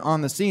Katrina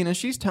on the scene, and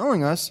she's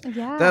telling us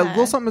that a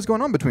little something is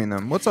going on between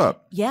them. What's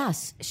up?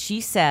 Yes,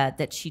 she said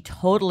that she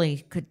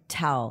totally could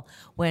tell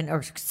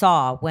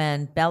saw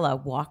when Bella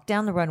walked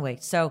down the runway.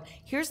 So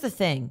here's the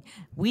thing.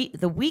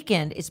 The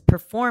Weeknd is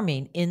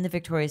performing in the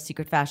Victoria's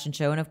Secret fashion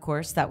show. And of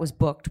course, that was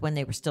booked when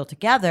they were still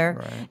together.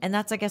 Right. And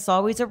that's, I guess,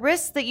 always a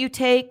risk that you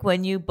take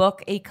when you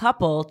book a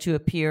couple to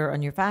appear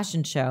on your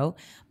fashion show.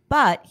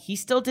 But he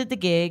still did the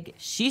gig.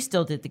 She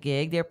still did the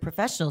gig. They're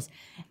professionals.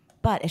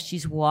 But as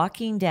she's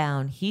walking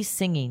down, he's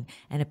singing.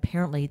 And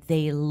apparently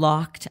they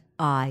locked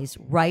eyes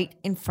right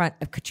in front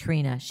of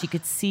Katrina. She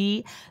could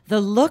see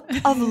the look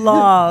of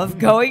love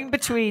going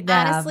between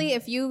them. Honestly,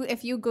 if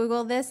you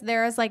Google this,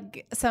 there is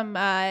like some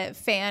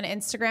fan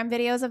Instagram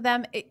videos of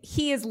them.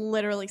 He is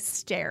literally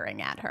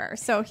staring at her.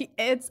 So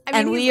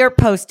we are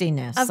posting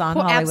this on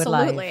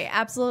Hollywood Live.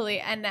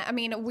 Absolutely. And I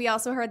mean, we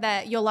also heard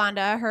that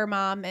Yolanda, her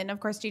mom, and of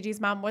course Gigi's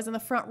mom, was in the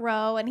front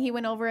row, and he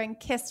went over and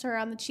kissed her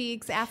on the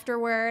cheeks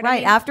afterward.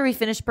 Right, after he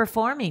finished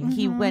performing,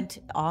 he went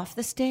off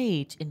the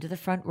stage into the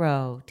front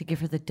row to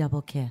give her the double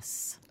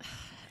kiss.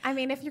 I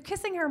mean, if you're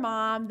kissing her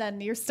mom,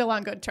 then you're still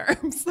on good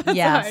terms. That's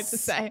hard to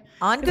say.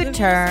 On good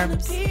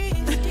terms.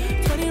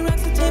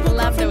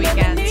 Love The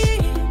Weeknd.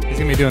 He's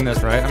gonna be doing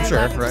this, right? I'm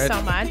sure, right?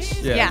 So much.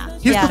 Yeah.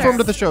 He's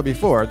performed at the show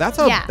before. That's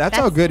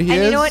how good he is.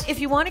 And you know what? If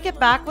you want to get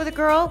back with a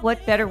girl,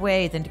 what better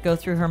way than to go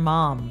through her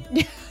mom?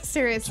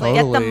 Seriously.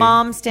 Get the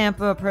mom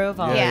stamp of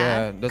approval.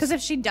 Yeah. Because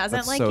if she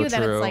doesn't like you,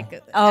 then it's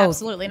like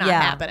absolutely not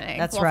happening.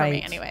 That's right. For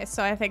me anyway.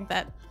 So I think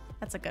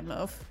that's a good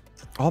move.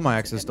 All my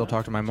exes still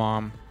talk to my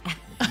mom.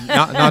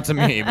 not to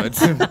me, but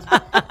to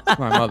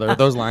my mother.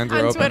 Those lines are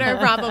on open. Twitter,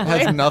 probably.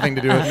 Has nothing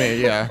to do with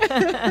me. Yeah.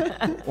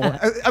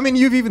 I mean,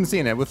 you've even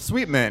seen it with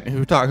Sweet Mint,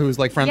 who's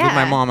like friends with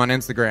my mom on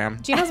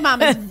Instagram. Gina's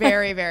mom is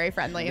very, very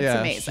friendly. It's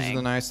amazing. She's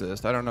the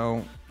nicest. I don't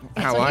know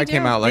how I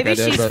came out like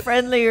Maybe I did. She's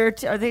friendlier.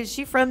 Is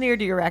she friendlier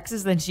to your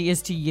exes than she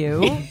is to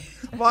you?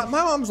 Well,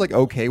 my mom's like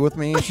okay with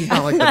me. She's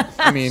not like.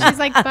 She's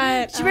like,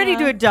 but she's ready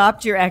to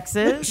adopt your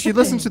exes. She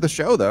listens to the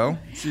show though.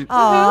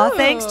 Oh,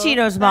 thanks,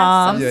 Chino's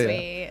mom. That's so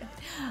sweet.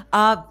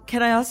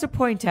 Can I also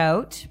point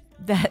out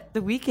that The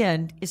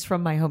Weeknd is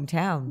from my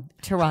hometown,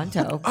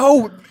 Toronto.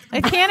 Oh,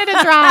 a Canada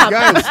drop.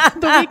 Guys,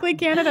 the weekly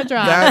Canada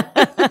drop.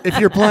 If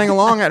you're playing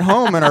along at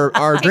home and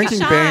our drinking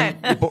game,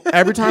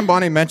 every time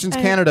Bonnie mentions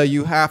Canada,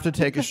 you have to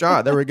take a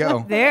shot. There we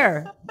go.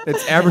 There.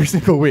 It's every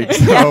single week.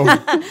 So.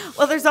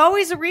 Well, there's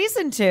always a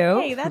reason to.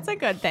 Hey, that's a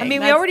good thing. I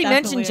mean, we already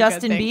mentioned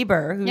Justin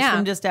Bieber, who's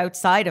from just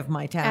outside of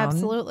my town.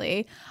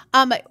 Absolutely.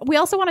 We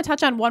also want to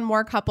touch on one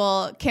more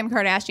couple, Kim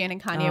Kardashian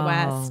and Kanye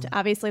West.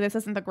 Obviously, this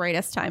isn't the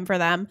greatest time for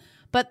them.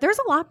 But there's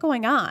a lot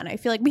going on. I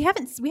feel like we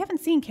haven't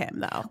seen Kim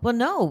though. Well,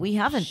 no, we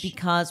haven't,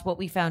 because what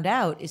we found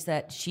out is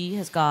that she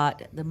has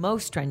got the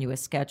most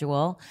strenuous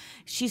schedule.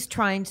 She's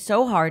trying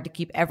so hard to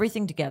keep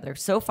everything together.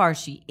 So far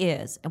she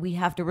is, and we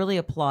have to really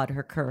applaud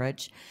her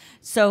courage.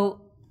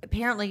 So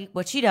apparently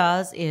what she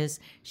does is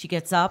she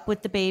gets up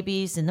with the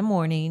babies in the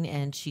morning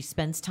and she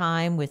spends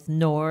time with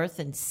North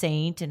and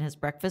Saint and has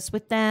breakfast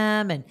with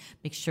them and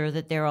makes sure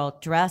that they're all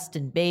dressed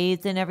and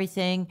bathed and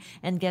everything,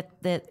 and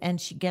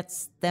she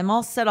gets them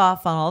all set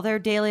off on all their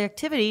daily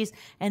activities,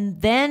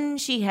 and then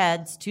she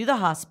heads to the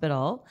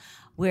hospital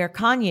where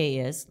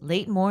Kanye is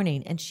late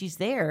morning, and she's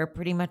there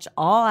pretty much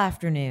all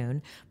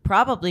afternoon,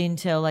 probably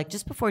until like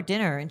just before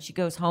dinner, and she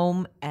goes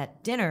home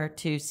at dinner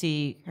to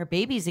see her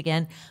babies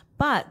again.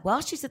 But while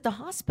she's at the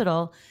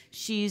hospital,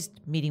 she's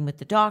meeting with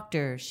the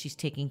doctor. She's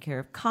taking care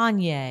of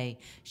Kanye.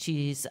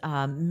 She's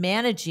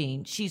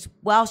managing.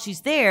 While she's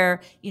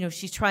there,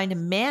 she's trying to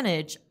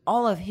manage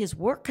all of his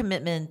work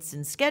commitments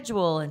and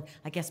schedule, and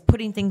I guess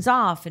putting things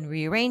off and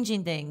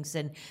rearranging things.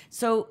 And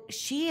so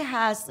she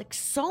has like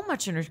so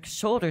much on her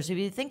shoulders. If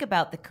you think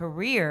about the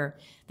career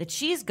that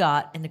she's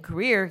got and the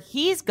career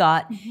he's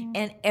got,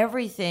 and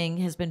everything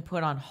has been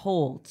put on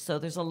hold. So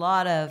there's a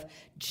lot of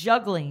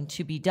juggling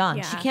to be done.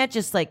 Yeah. She can't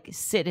just like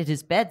sit at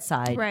his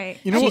bedside. Right.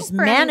 She's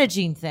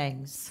managing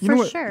things.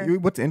 Sure.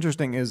 What's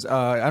interesting is,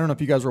 I don't know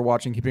if you guys were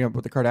watching Keeping Up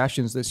with the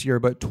Kardashians this year,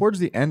 but towards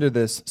the end of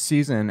this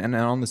season and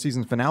on the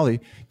season finale,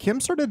 Kim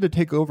started to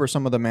take over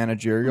some of the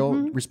managerial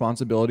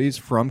responsibilities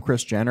from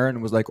Kris Jenner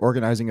and was like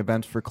organizing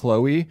events for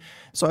Khloe.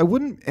 So I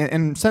wouldn't,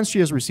 and since she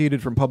has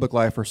receded from public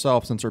life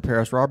herself since her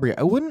Paris robbery,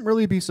 I wouldn't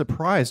really be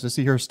surprised to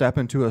see her step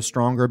into a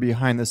stronger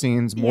behind the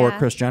scenes, more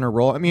Kris Jenner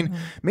role. I mean,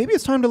 maybe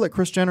it's time to let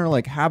Kris Jenner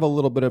like have a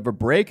little bit of a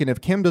break. And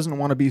if Kim doesn't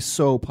want to be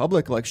so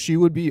public, like she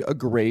would be a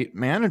great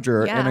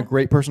manager and a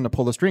great person to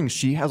pull the strings.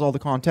 She has all the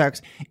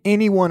contacts.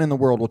 Anyone in the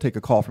world will take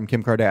a call from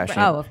Kim Kardashian.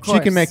 Oh, of course.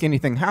 She can make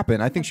anything happen.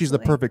 I think she's the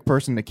perfect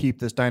person to keep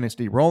this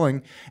dynasty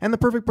rolling, and the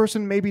perfect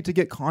person maybe to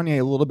get Kanye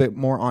a little bit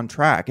more on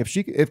track. If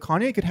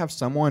Kanye could have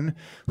someone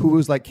who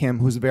was like Kim,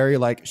 who's very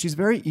like, she's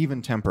very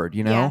even tempered,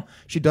 you know, Yeah.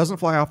 she doesn't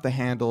fly off the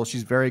handle,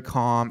 she's very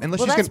calm, and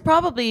Well, that's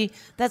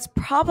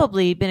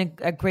probably been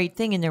a great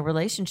thing in their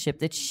relationship,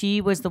 that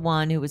she was the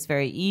one who was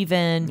very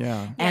even,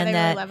 Yeah. and they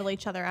that really level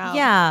each other out.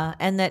 Yeah,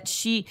 and that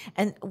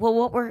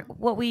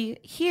what we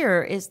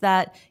hear is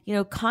that, you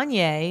know,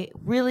 Kanye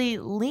really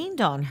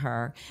leaned on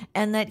her,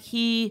 and that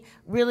he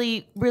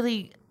really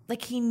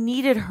like he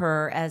needed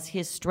her as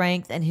his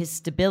strength and his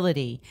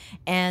stability,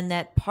 and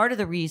that part of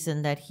the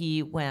reason that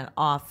he went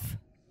off,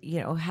 you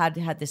know,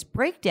 had this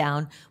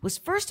breakdown was,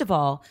 first of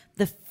all,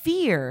 the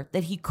fear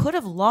that he could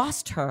have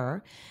lost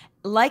her,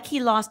 like he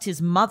lost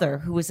his mother,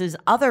 who was his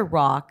other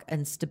rock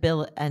and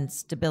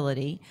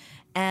stability.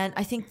 And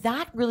I think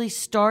that really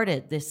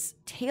started this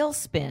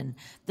tailspin,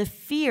 the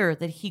fear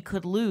that he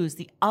could lose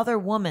the other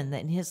woman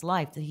that in his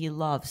life that he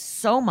loved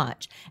so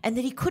much, and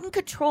that he couldn't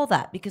control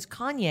that, because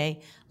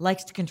Kanye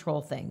likes to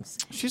control things.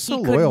 She's so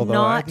he loyal, could though.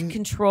 not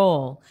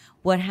control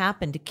what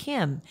happened to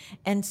Kim.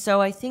 And so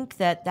I think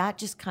that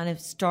just kind of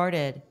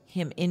started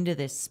him into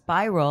this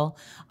spiral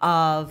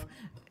of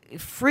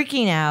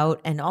freaking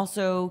out, and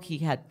also he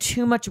had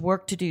too much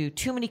work to do,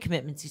 too many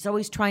commitments. He's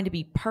always trying to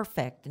be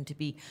perfect and to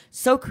be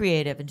so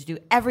creative and to do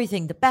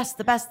everything the best,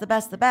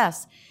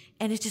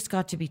 and it just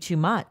got to be too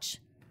much.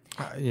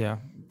 Yeah.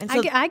 And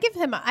so, I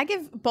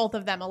give both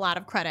of them a lot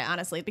of credit,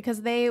 honestly, because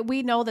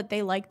we know that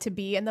they like to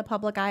be in the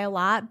public eye a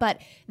lot,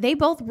 but they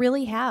both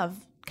really have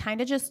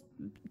kind of just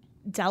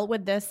dealt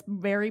with this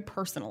very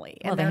personally.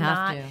 And they they're have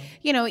not, to.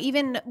 you know,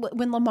 even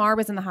when Lamar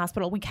was in the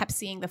hospital, we kept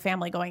seeing the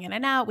family going in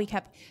and out. We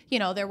kept, you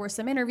know, there were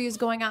some interviews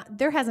going on.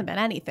 There hasn't been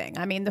anything.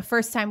 I mean, the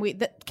first time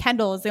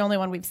Kendall is the only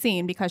one we've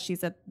seen because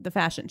she's at the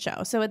fashion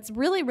show. So it's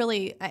really,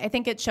 really, I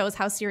think it shows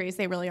how serious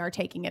they really are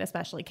taking it,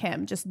 especially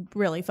Kim, just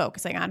really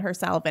focusing on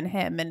herself and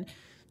him and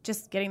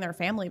just getting their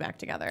family back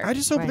together. I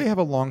just hope they have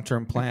a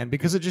long-term plan,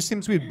 because it just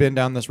seems we've been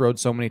down this road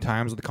so many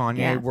times with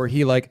Kanye, where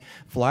he like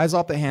flies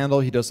off the handle,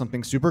 he does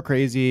something super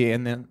crazy,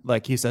 and then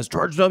like he says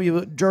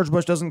George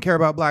Bush doesn't care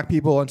about black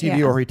people on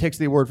TV, or he takes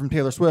the award from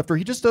Taylor Swift, or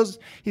he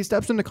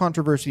steps into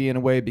controversy in a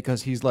way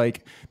because he's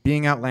like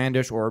being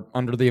outlandish or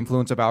under the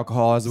influence of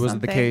alcohol, as was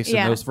the case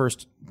in those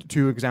first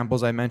two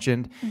examples I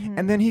mentioned.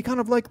 And then he kind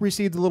of like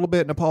recedes a little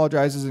bit and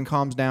apologizes and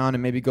calms down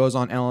and maybe goes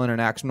on Ellen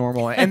and acts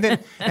normal, and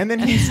then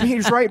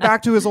he's right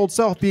back to his old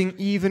self, being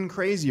even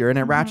crazier, and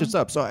it ratchets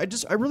up. So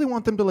I really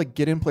want them to like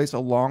get in place a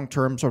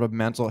long-term sort of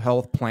mental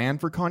health plan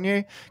for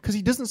Kanye, because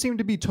he doesn't seem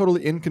to be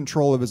totally in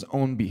control of his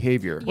own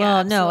behavior.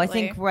 well, no, I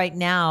think right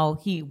now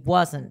he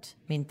wasn't.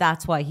 I mean,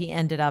 that's why he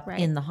ended up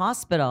in the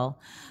hospital.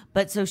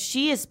 But so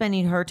she is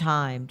spending her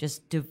time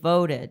just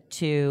devoted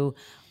to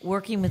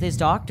working with his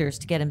doctors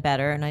to get him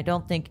better. And I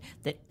don't think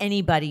that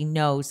anybody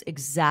knows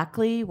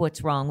exactly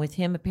what's wrong with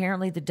him.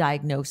 Apparently the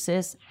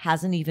diagnosis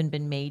hasn't even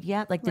been made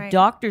yet. Like the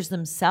doctors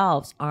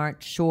themselves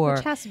aren't sure.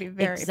 Which has to be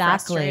very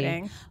exactly.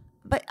 frustrating.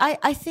 But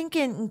I think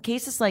in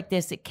cases like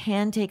this, it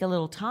can take a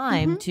little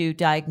time to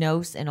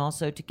diagnose, and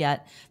also to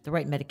get the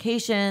right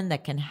medication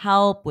that can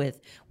help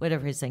with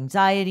whatever his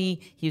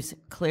anxiety. He was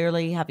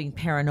clearly having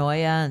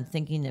paranoia and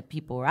thinking that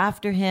people were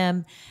after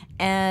him.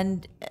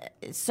 And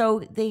so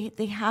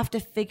they have to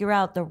figure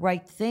out the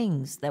right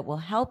things that will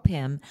help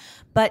him.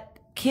 But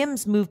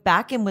Kim's moved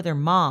back in with her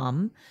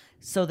mom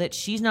so that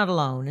she's not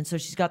alone. And so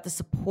she's got the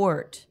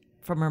support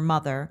from her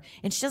mother,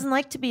 and she doesn't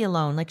like to be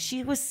alone. Like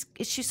she's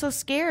so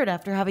scared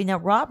after having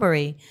that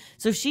robbery.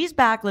 So she's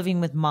back living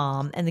with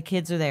mom, and the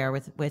kids are there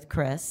with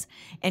Chris.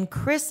 And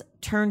Chris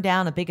turned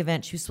down a big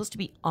event. She was supposed to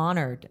be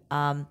honored,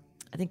 I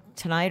think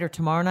tonight or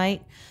tomorrow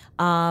night,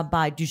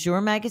 by Du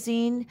Jour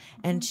magazine,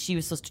 and she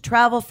was supposed to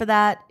travel for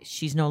that.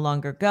 She's no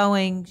longer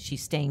going.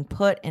 She's staying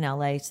put in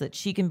LA so that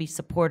she can be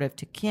supportive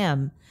to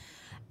Kim.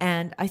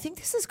 And I think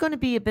this is going to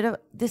be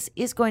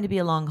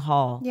a long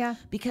haul. Yeah.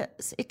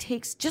 Because it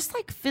takes, just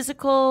like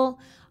physical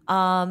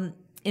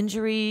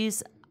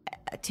injuries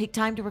take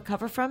time to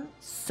recover from,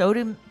 so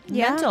do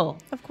mental.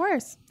 Of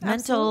course.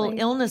 Mental Absolutely.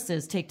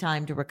 illnesses take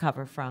time to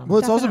recover from. Well,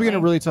 it's also being a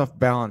really tough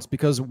balance,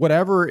 because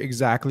whatever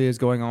exactly is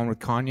going on with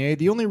Kanye,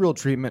 the only real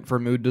treatment for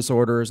mood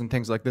disorders and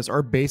things like this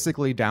are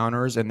basically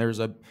downers, and there's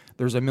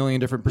a million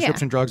different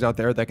prescription drugs out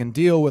there that can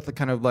deal with the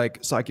kind of like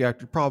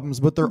psychiatric problems,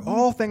 but they're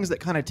all things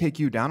that kind of take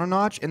you down a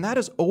notch, and that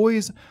is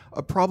always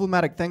a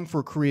problematic thing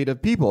for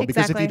creative people,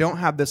 because if you don't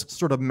have this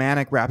sort of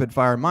manic rapid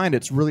fire mind,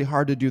 it's really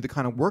hard to do the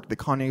kind of work that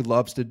Kanye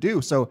loves to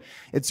do. So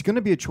it's going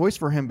to be a choice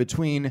for him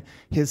between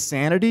his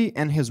sanity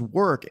and his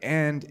work,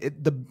 and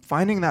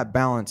finding that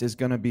balance is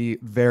going to be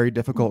very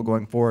difficult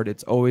going forward.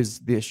 It's always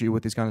the issue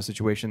with these kind of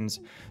situations.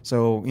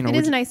 So, you know, it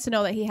is nice to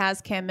know that he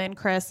has Kim and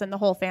Chris and the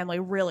whole family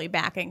really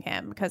backing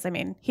him, because I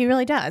mean, he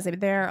really does. I mean,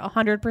 they're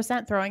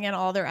 100% throwing in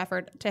all their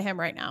effort to him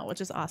right now,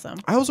 which is awesome.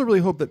 I also really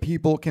hope that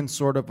people can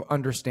sort of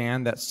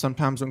understand that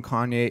sometimes when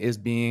Kanye is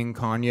being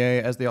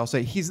Kanye, as they all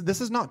say,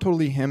 this is not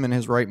totally him in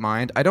his right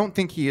mind. I don't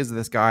think he is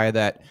this guy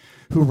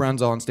who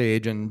runs on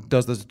stage and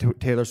does this to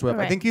Taylor Swift.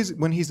 Right. I think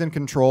when he's in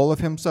control of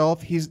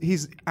himself,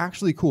 he's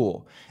actually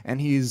cool,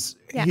 and he's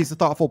a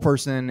thoughtful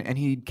person, and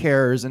he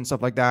cares and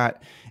stuff like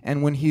that.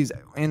 And when he's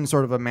in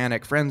sort of a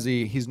manic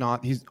frenzy, he's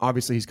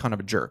obviously kind of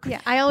a jerk.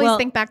 Yeah, I always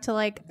think back to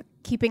like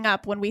Keeping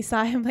Up when we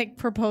saw him like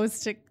propose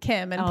to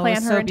Kim and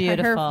plan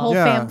her whole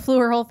flew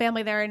her whole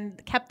family there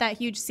and kept that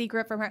huge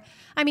secret from her.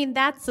 I mean,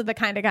 that's the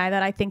kind of guy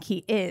that I think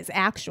he is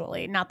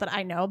actually. Not that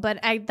I know, but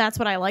that's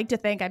what I like to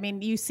think. I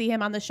mean, you see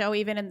him on the show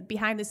even in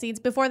behind the scenes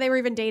before they were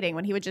even dating,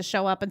 when he would just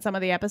show up in some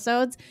of the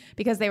episodes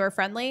because they were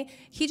friendly.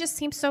 He just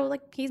seems so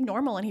like he's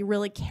normal and he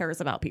really cares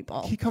about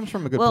people. He comes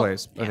from a good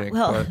place, I think.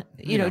 Well,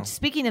 but, you know,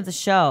 speaking of the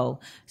show,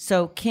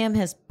 so Kim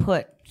has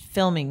put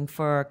filming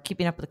for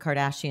Keeping Up with the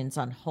Kardashians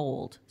on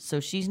hold. So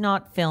she's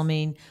not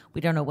filming.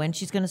 We don't know when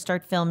she's going to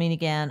start filming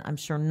again. I'm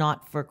sure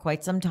not for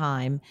quite some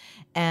time.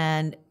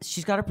 And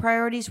she's got her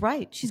priorities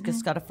right. She's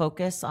just got to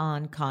focus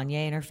on Kanye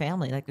and her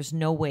family. Like, there's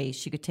no way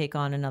she could take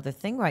on another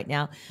thing right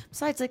now.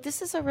 Besides, like,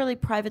 this is a really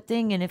private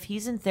thing. And if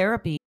he's in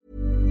therapy.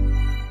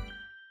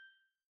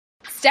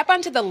 Step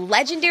onto the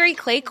legendary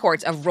clay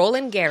courts of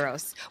Roland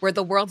Garros, where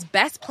the world's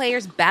best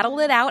players battle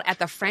it out at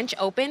the French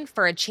Open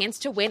for a chance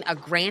to win a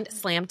Grand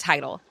Slam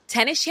title.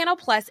 Tennis Channel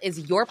Plus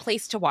is your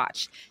place to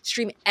watch.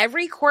 Stream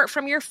every court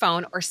from your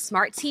phone or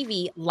smart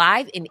TV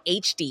live in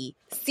HD.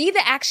 See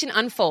the action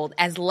unfold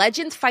as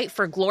legends fight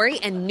for glory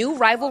and new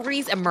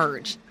rivalries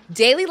emerge.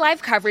 Daily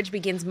live coverage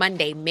begins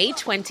Monday, May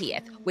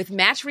 20th, with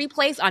match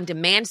replays on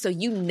demand so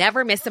you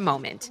never miss a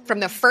moment. From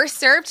the first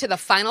serve to the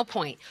final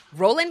point,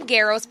 Roland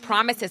Garros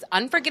promises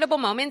unforgettable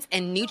moments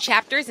and new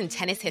chapters in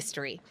tennis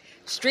history.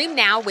 Stream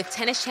now with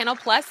Tennis Channel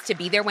Plus to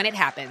be there when it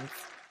happens.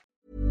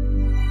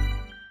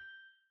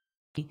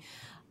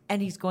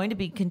 And he's going to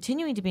be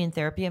continuing to be in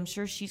therapy. I'm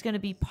sure she's going to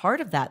be part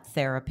of that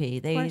therapy.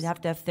 They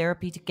have to have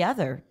therapy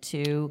together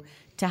to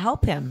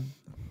help him.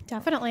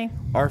 Definitely.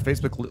 Our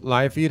Facebook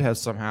live feed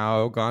has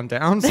somehow gone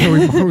down, so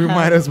we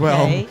might as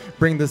well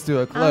bring this to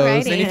a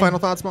close. Alrighty. Any final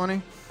thoughts,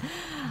 Bonnie?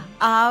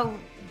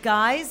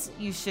 Guys,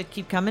 you should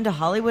keep coming to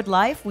Hollywood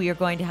Life. We are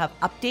going to have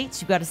updates.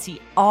 You've got to see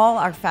all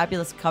our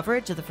fabulous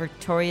coverage of the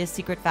Victoria's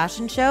Secret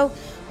fashion show.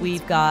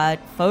 We've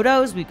got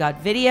photos, we've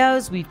got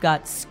videos, we've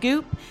got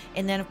scoop.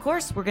 And then, of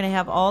course, we're going to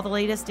have all the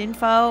latest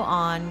info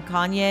on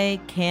Kanye,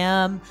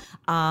 Kim,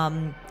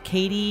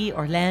 Katie,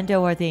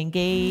 Orlando, are they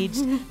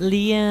engaged?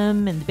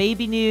 Liam, and the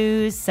baby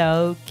news.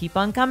 So keep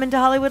on coming to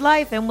Hollywood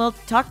Life, and we'll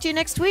talk to you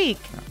next week.